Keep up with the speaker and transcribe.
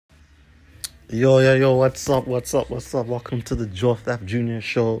Yo, what's up? Welcome to the Joe F. Jr.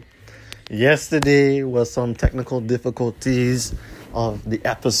 Show. Yesterday was some technical difficulties of the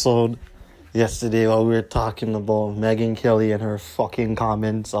episode. Yesterday, while we were talking about Megyn Kelly and her fucking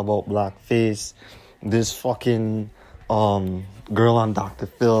comments about blackface, this fucking girl on Dr.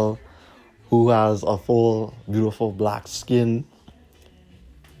 Phil who has a full, beautiful black skin,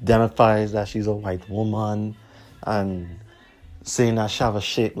 identifies that she's a white woman, and saying that she have a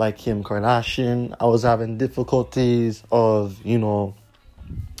shape like Kim Kardashian. I was having difficulties of,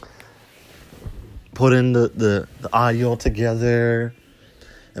 putting the audio together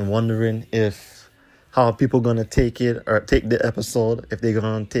and wondering how people gonna take it or take the episode, if they're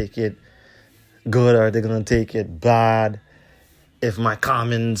gonna take it good or they're gonna take it bad, if my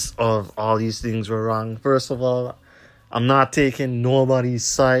comments of all these things were wrong. First of all, I'm not taking nobody's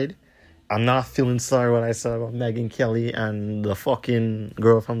side. I'm not feeling sorry what I said about Megyn Kelly and the fucking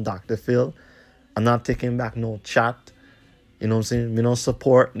girl from Dr. Phil. I'm not taking back no chat. You know what I'm saying? We don't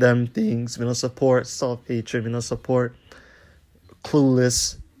support them things. We don't support self-hatred. We don't support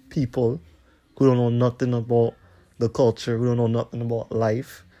clueless people who don't know nothing about the culture, who don't know nothing about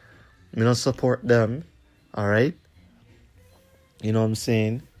life. We don't support them. Alright? You know what I'm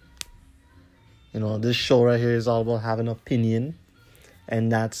saying? This show right here is all about having an opinion. And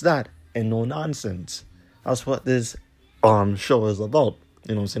that's that. And no nonsense. That's what this show is about.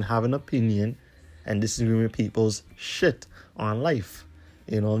 You know what I'm saying? Have an opinion and disagreeing with people's shit on life.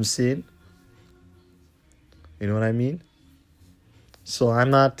 You know what I'm saying? You know what I mean? So I'm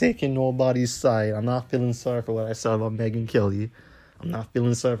not taking nobody's side. I'm not feeling sorry for what I said about Megyn Kelly. I'm not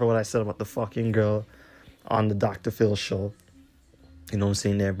feeling sorry for what I said about the fucking girl on the Dr. Phil show. You know what I'm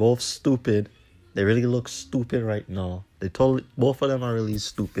saying? They're both stupid. They really look stupid right now. Both of them are really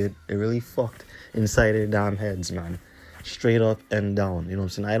stupid. They're really fucked inside their damn heads, man. Straight up and down. You know what I'm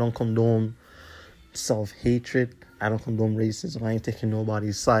saying? I don't condone self-hatred. I don't condone racism. I ain't taking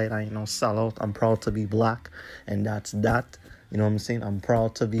nobody's side. I ain't no sellout. I'm proud to be black, and that's that. You know what I'm saying? I'm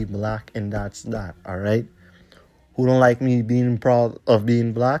proud to be black, and that's that. Alright? Who don't like me being proud of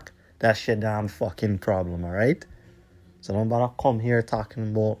being black? That's your damn fucking problem, alright? So don't bother come here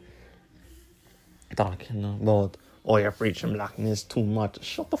talking about, oh, you're preaching blackness too much.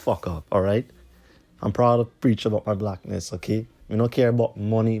 Shut the fuck up, alright? I'm proud to preach about my blackness, okay? We don't care about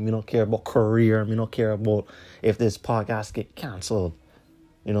money. We don't care about career. We don't care about if this podcast get cancelled.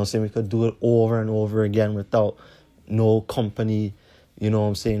 You know what I'm saying? We could do it over and over again without no company, you know what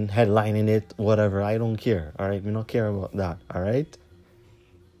I'm saying, headlining it, whatever. I don't care, alright? We don't care about that, alright?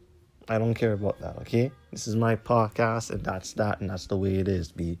 I don't care about that, okay? This is my podcast, and that's that, and that's the way it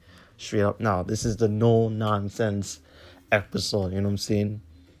is, be straight up. Now, this is the no-nonsense episode, you know what I'm saying?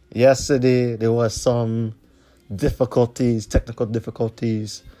 Yesterday, there was some technical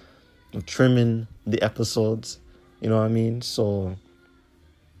difficulties of trimming the episodes, you know what I mean? So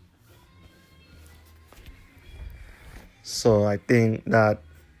I think that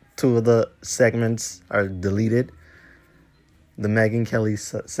two of the segments are deleted. The Megyn Kelly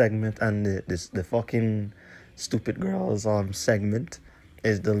segment and the fucking stupid girls segment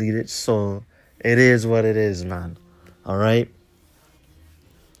is deleted. So it is what it is, man. Alright?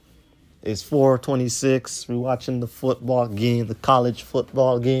 It's 4:26. We're watching the football game, the college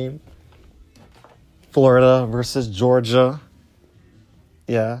football game. Florida versus Georgia.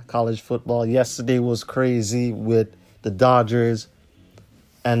 Yeah, college football. Yesterday was crazy with the Dodgers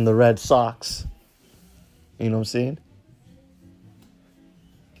and the Red Sox. You know what I'm saying?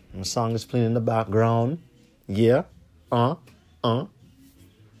 The song is playing in the background. Yeah. I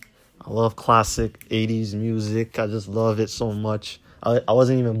love classic 80s music. I just love it so much. I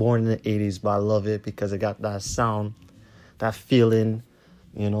wasn't even born in the 80s, but I love it because it got that sound, that feeling.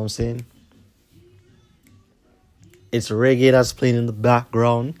 You know what I'm saying? It's reggae that's playing in the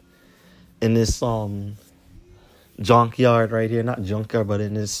background in this junkyard right here. Not junkyard, but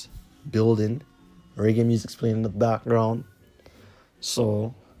in this building. Reggae music's playing in the background.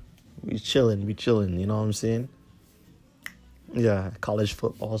 So we chilling, you know what I'm saying? Yeah, college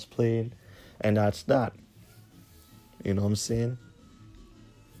football's playing, and that's that. You know what I'm saying?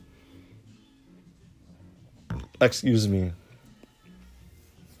 Excuse me.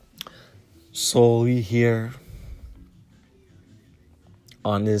 So we here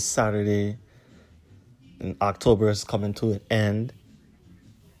on this Saturday, and October is coming to an end.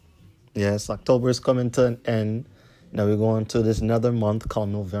 Yes, October is coming to an end. Now we're going to this another month called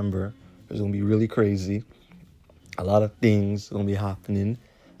November. It's going to be really crazy. A lot of things going to be happening.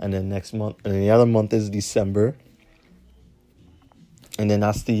 And then next month, and the other month is December. And then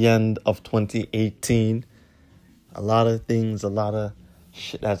that's the end of 2018. A lot of things, a lot of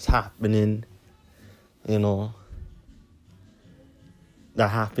shit that's happening. you know, that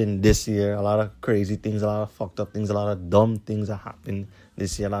happened this year. A lot of crazy things, a lot of fucked up things, a lot of dumb things that happened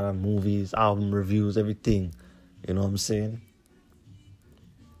this year. A lot of movies, album reviews, everything. You know what I'm saying?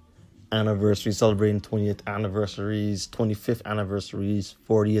 Anniversary, celebrating 20th anniversaries, 25th anniversaries,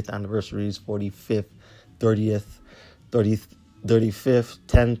 40th anniversaries, 45th, 30th, 30th, 35th,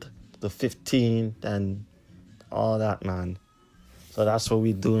 10th, the 15th, and all that, man. So that's what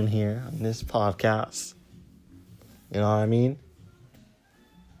we doing here on this podcast. You know what I mean?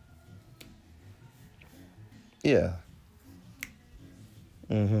 Yeah.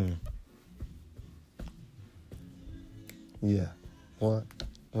 Yeah. What?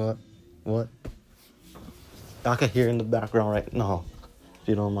 What? I can hear in the background right now. If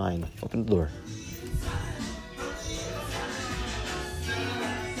you don't mind, open the door.